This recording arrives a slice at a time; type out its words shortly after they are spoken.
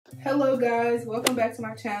Hello guys, welcome back to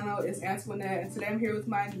my channel. It's Antoinette and today I'm here with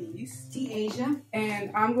my niece, Asia.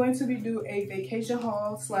 And I'm going to be doing a vacation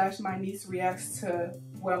haul slash my niece reacts to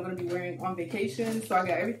what I'm going to be wearing on vacation. So I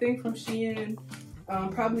got everything from Shein.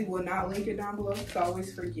 Probably will not link it down below because I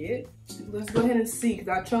always forget. Let's go ahead and see because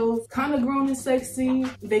I chose kind of grown and sexy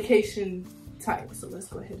vacation type. So let's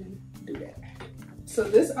go ahead and do that. So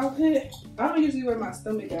this outfit, I don't usually wear my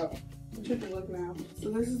stomach out. What you can look now.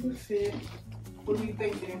 So this is the fit. What are we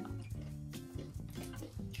thinking?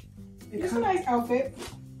 It's a nice outfit.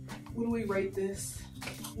 What do we rate this?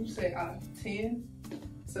 What you say out of 10?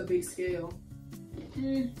 It's a big scale.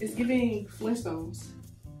 It's giving Flintstones.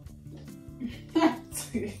 I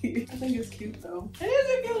think it's cute though. It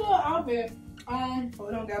is a cute little outfit. Oh,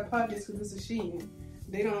 it don't got pockets because it's a Shein.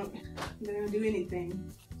 They don't do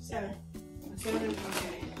anything. 7. 7?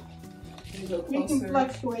 Okay. Go we can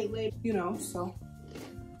fluctuate later. You know, so.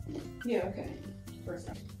 Yeah, okay. First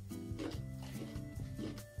time.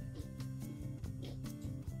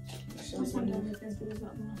 This one don't look as good as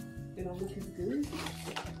that one. They don't look as good?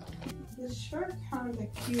 The shirt kind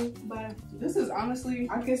of cute, but this is honestly,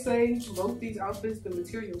 I can say both these outfits, the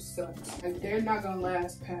material sucks. Like they're not gonna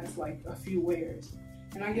last past like a few wears.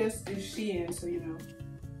 And I guess it's Shein, so you know.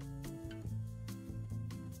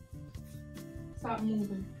 Stop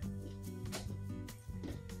moving.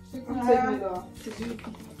 I'm taking it off.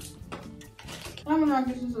 I don't know if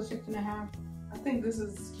this is a 6.5. I think this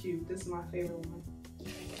is cute. This is my favorite one.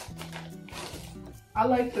 I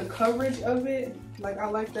like the coverage of it. Like I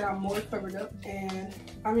like that I'm more covered up. And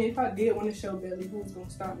I mean, if I did want to show belly, who's gonna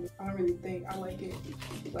stop me? I don't really think. I like it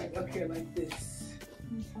like up here like this.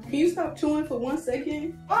 Okay. Can you stop chewing for 1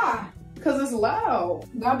 second? Why? Because it's loud.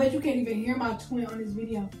 I bet you can't even hear my twin on this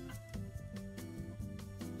video.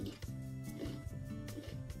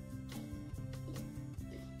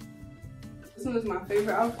 This one is my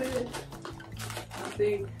favorite outfit. I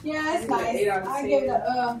think. Yeah, it's nice. 8 out of 10. I give it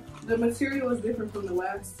a The material is different from the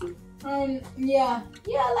last two. yeah,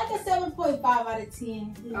 like a 7.5 out of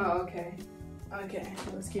 10. Yeah. Oh, okay. Okay,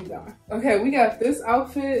 let's keep going. Okay, we got this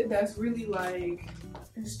outfit that's really like,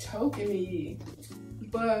 it's choking me.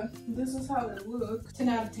 But this is how it looks. 10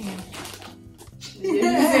 out of 10. Yeah, you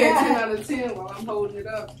said 10 out of 10 while I'm holding it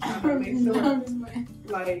up. I'm gonna make sure,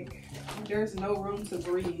 like, there's no room to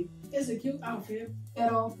breathe. It's a cute outfit.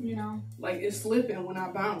 It'll, you know. Like, it's slipping when I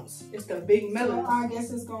bounce. It's the big melon. So I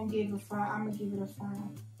guess it's gonna give it a 5. I'm gonna give it a 5.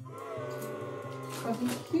 Cause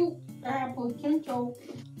it's cute. I have potential.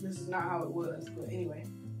 This is not how it was, but anyway.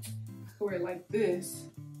 I wear it like this.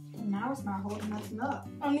 And now it's not holding nothing up.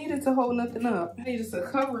 I don't need it to hold nothing up. I need it to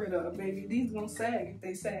cover it up, baby. These gonna sag if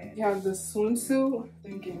they sag. You have the swimsuit.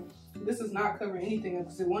 Thinking this is not covering anything up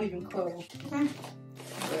because it won't even close. Okay.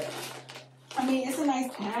 But I mean, it's a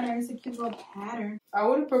nice pattern. It's a cute little pattern. I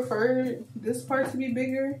would have preferred this part to be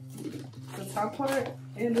bigger, the top part,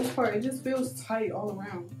 and this part, it just feels tight all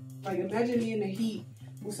around. Like, imagine me in the heat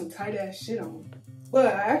with some tight ass shit on. But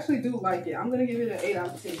I actually do like it. I'm gonna give it an 8 out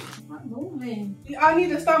of 10. I'm not moving. I need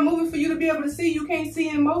to stop moving for you to be able to see. You can't see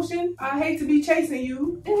in motion. I hate to be chasing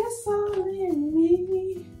you. It's all in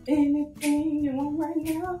me. Anything you want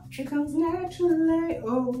right now, it comes naturally.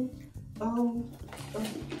 Oh.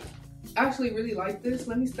 I actually really like this.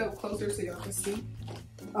 Let me step closer so y'all can see.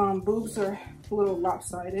 Boobs are a little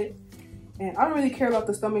lopsided. And I don't really care about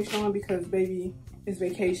the stomach showing because, baby, it's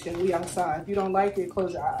vacation. We outside. If you don't like it,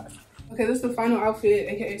 close your eyes. Okay, this is the final outfit,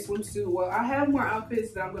 aka swimsuit. Well, I have more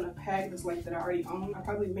outfits that I'm gonna pack that's like that I already own. I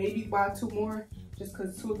probably maybe buy 2 more just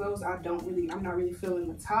because 2 of those I'm not really feeling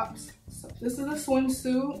the tops. So this is a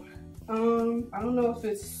swimsuit. I don't know if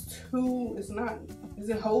it's is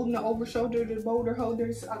it holding the over shoulder, the boulder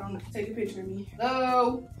holders? I don't know. Take a picture of me.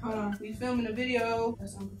 Hello? Hold on, we filming a video.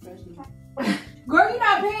 That's unprofessional. Girl, you're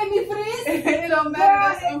not paying me for this. It don't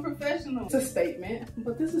matter, that's unprofessional. It's a statement,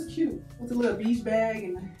 but this is cute. With a little beach bag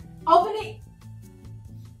and open it.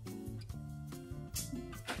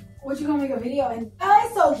 What, you gonna make a video and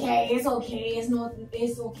it's okay, it's okay,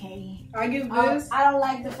 it's okay. I give this. I don't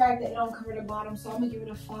like the fact that it don't cover the bottom, so I'm gonna give it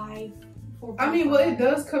a 5. I mean, well, it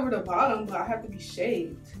does cover the bottom, but I have to be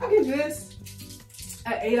shaved. I give this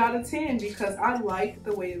an 8 out of 10 because I like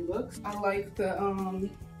the way it looks. I like the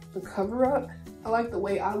cover up. I like the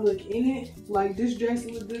way I look in it. Like, this dress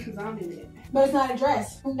looks good because I'm in it. But it's not a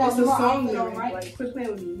dress. It's a song lyric, right? Like, quit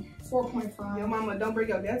playing with me. 4.5. Yo, mama, don't bring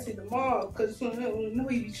your dad to the mall because you know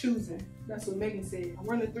who you be choosing. That's what Megan said. I'm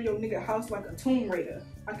running through your nigga house like a Tomb Raider.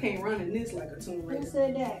 I can't run in this like a Tomb Raider. Who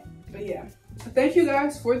said that? But yeah. Thank you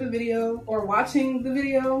guys for the video or watching the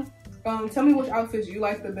video. Tell me which outfits you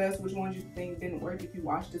like the best, which ones you think didn't work if you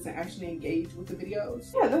watched this and actually engaged with the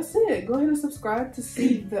videos. Yeah, that's it. Go ahead and subscribe to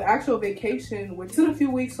see the actual vacation, which is in a few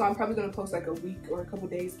weeks, so I'm probably gonna post like a week or a couple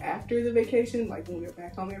days after the vacation, like when we're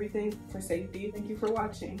back home, everything for safety. Thank you for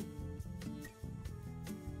watching.